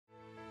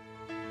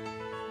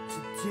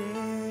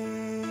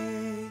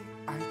Today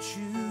I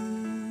choose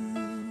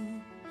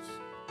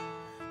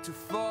to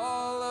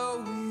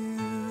follow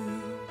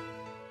you.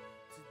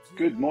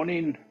 Good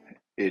morning.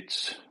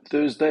 It's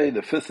Thursday,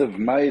 the 5th of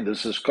May.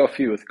 This is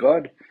Coffee with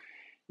God.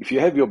 If you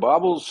have your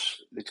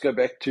Bibles, let's go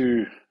back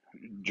to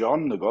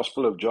John, the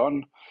Gospel of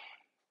John,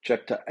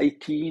 chapter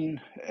 18,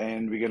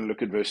 and we're going to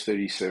look at verse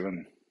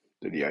 37,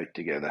 38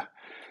 together.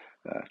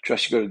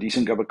 Trust you got a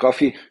decent cup of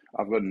coffee.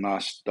 I've got a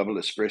nice double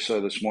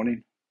espresso this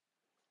morning.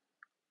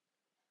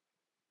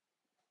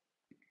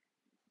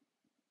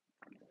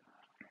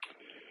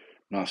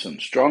 Nice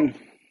and strong.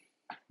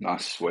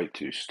 Nice way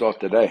to start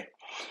the day.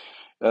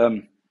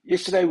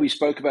 Yesterday we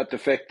spoke about the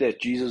fact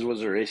that Jesus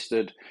was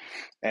arrested,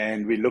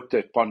 and we looked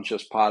at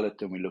Pontius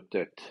Pilate and we looked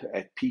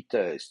at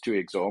Peter as two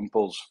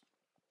examples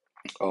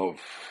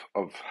of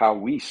how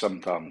we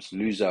sometimes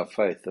lose our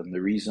faith and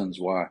the reasons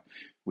why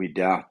we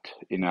doubt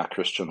in our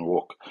Christian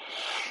walk.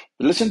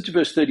 But listen to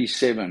verse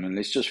 37, and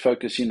let's just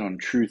focus in on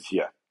truth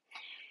here.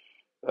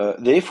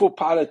 Therefore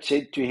Pilate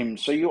said to him,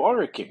 "So you are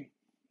a king?"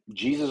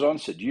 Jesus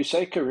answered, "You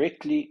say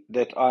correctly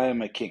that I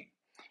am a king.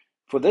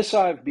 For this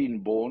I have been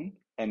born,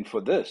 and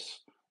for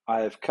this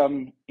I have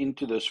come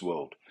into this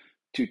world,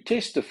 to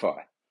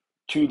testify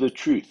to the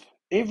truth.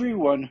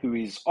 Everyone who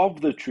is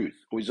of the truth,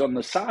 who is on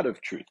the side of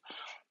truth,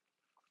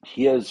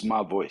 hears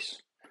my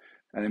voice."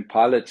 And then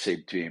Pilate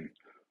said to him,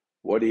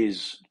 "What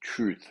is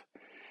truth?"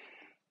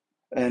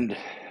 And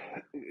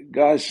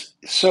guys,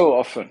 so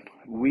often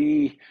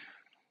we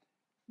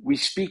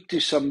speak to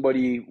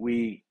somebody,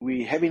 we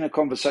having a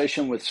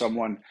conversation with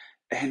someone,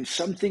 and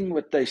something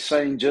what they're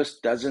saying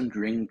just doesn't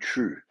ring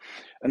true.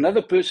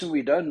 Another person,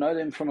 we don't know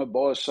them from a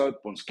bar of soap,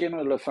 ons ken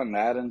hulle van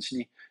nêrens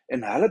nie,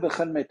 en hulle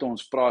begin met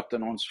ons praat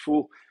en ons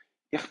voel,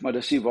 maar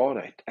dis die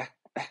waarheid.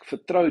 Ek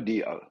vertrou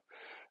die ou.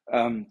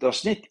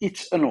 Daar's net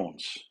iets in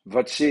ons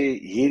wat sê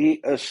hierdie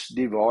is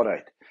die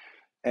waarheid.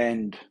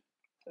 And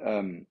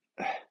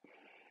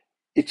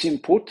it's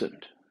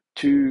important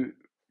to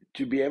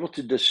be able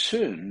to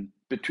discern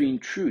between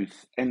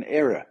truth and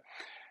error.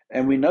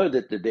 And we know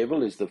that the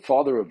devil is the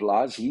father of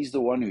lies. He's the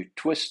one who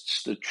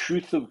twists the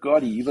truth of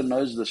God. He even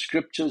knows the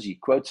scriptures. He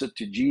quotes it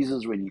to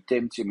Jesus when he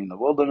tempts him in the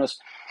wilderness,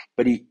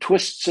 but he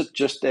twists it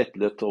just that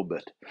little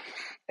bit.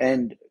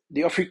 And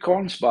the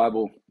Afrikaans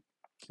Bible,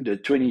 the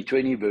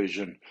 2020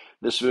 version,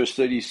 this verse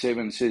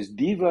 37 says,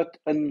 "Die wat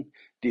in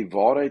die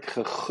waarheid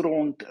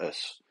gegrond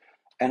is."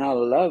 And I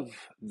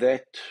love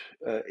that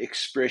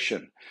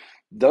expression.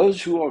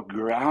 Those who are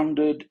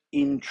grounded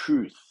in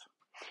truth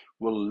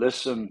will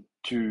listen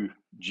to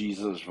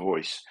Jesus'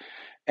 voice.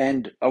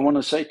 And I want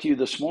to say to you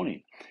this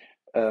morning,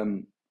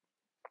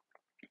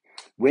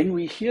 when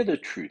we hear the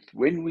truth,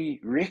 when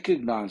we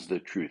recognize the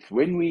truth,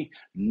 when we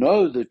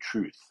know the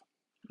truth,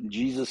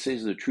 Jesus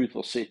says the truth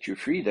will set you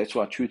free. That's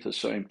why truth is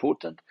so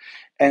important.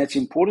 And it's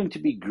important to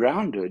be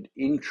grounded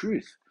in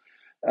truth,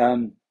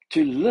 to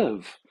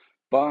live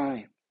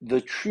by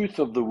the truth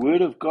of the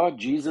Word of God.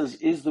 Jesus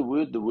is the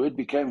Word. The Word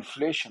became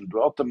flesh and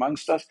dwelt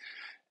amongst us.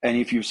 And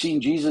if you've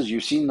seen Jesus,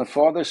 you've seen the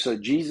Father. So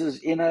Jesus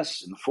in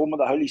us, in the form of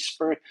the Holy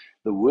Spirit,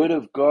 the Word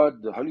of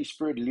God, the Holy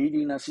Spirit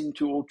leading us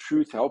into all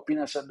truth, helping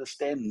us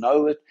understand,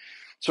 know it.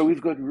 So we've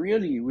got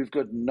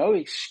no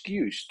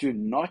excuse to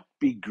not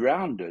be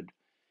grounded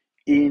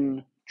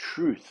in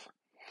truth.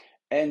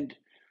 And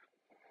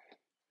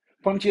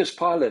Pontius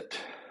Pilate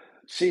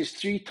says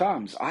 3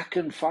 times, I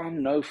can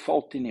find no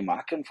fault in him.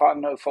 I can find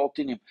no fault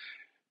in him,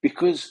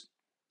 because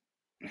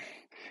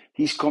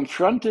he's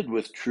confronted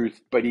with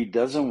truth, but he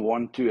doesn't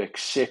want to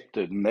accept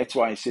it. And that's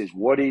why he says,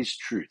 what is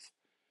truth?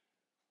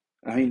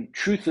 I mean,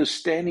 truth is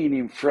standing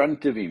in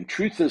front of him.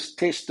 Truth is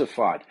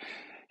testified.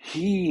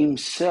 He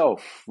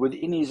himself,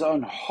 within his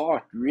own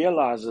heart,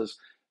 realizes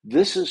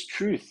this is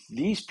truth.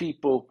 These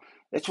people,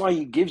 that's why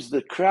he gives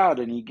the crowd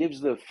and he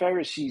gives the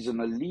Pharisees and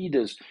the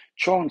leaders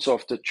chance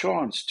after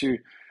chance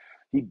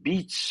he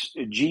beats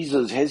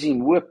Jesus, has him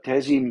whipped,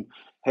 has him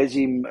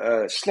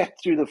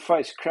slapped through the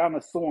face, crown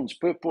of thorns,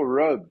 purple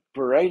robe,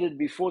 paraded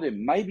before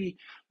them. Maybe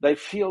they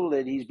feel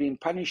that he's been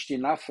punished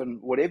enough, and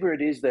whatever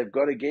it is they've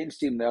got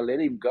against him, they'll let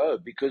him go,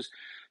 because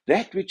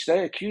that which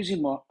they accuse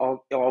him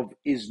of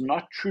is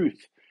not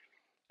truth.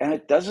 And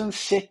it doesn't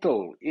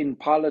settle in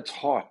Pilate's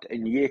heart,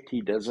 and yet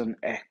he doesn't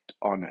act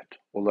on it,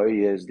 although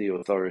he has the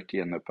authority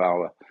and the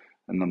power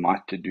and the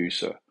might to do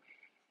so.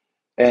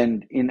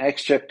 And in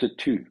Acts chapter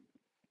 2,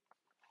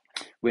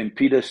 when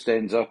Peter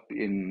stands up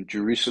in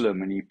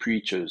Jerusalem and he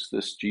preaches,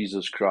 this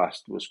Jesus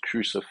Christ was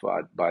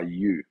crucified by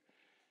you,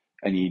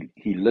 and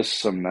he lists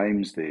some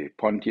names there.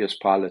 Pontius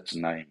Pilate's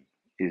name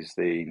is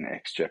there in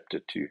Acts chapter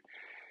 2.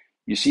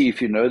 You see,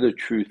 if you know the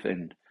truth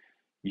and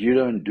you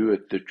don't do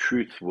it, the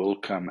truth will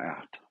come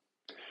out.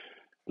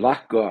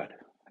 Like God,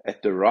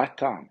 at the right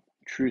time,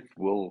 truth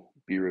will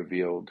be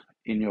revealed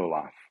in your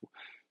life.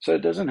 So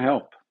it doesn't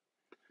help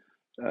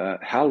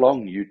how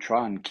long you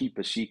try and keep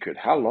a secret,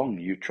 how long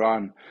you try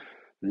and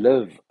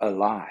live a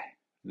lie.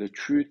 The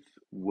truth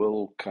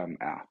will come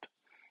out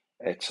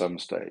at some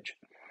stage,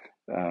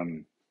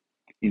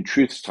 in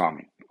truth's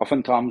timing.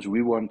 Oftentimes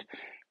we want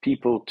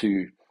people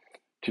to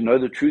to know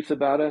the truth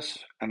about us,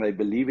 and they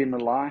believe in a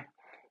lie.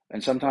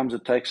 And sometimes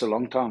it takes a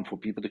long time for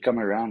people to come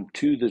around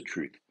to the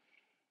truth.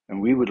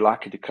 And we would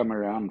like it to come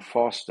around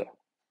faster,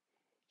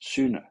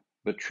 sooner.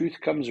 But truth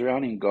comes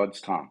around in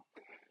God's time.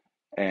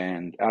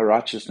 And our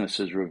righteousness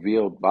is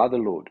revealed by the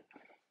Lord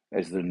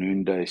as the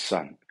noonday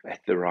sun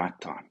at the right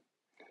time.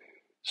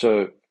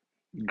 So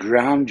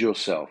ground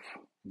yourself.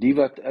 Die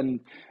wat in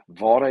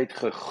waarheid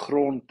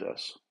gegrond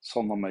is,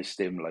 sal na my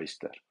stem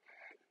luister.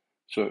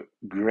 So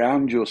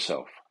ground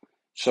yourself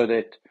so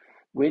that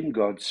when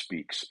God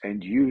speaks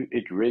and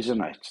it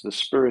resonates, the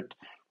Spirit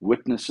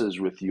witnesses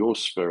with your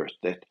spirit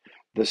that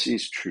this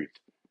is truth.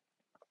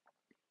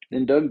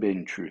 Then don't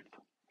bend truth.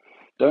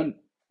 Don't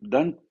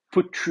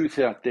put truth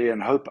out there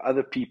and hope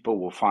other people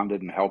will find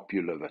it and help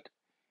you live it.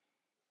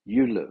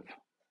 You live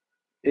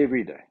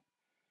every day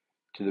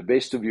to the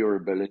best of your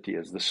ability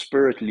as the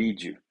Spirit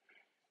leads you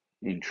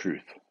in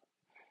truth,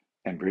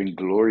 and bring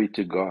glory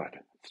to God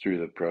through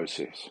the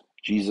process.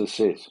 Jesus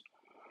says,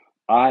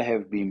 I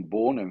have been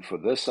born, and for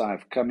this I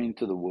have come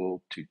into the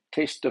world to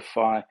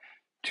testify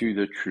to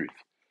the truth.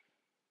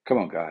 Come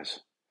on,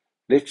 guys.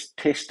 Let's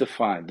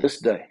testify this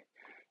day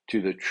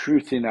to the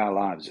truth in our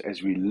lives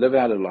as we live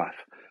out a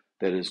life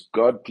that is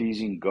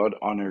God-pleasing,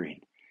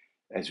 God-honoring,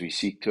 as we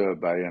seek to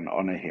obey and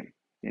honor Him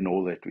in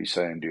all that we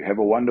say and do. Have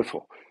a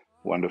wonderful,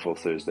 wonderful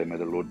Thursday. May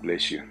the Lord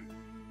bless you.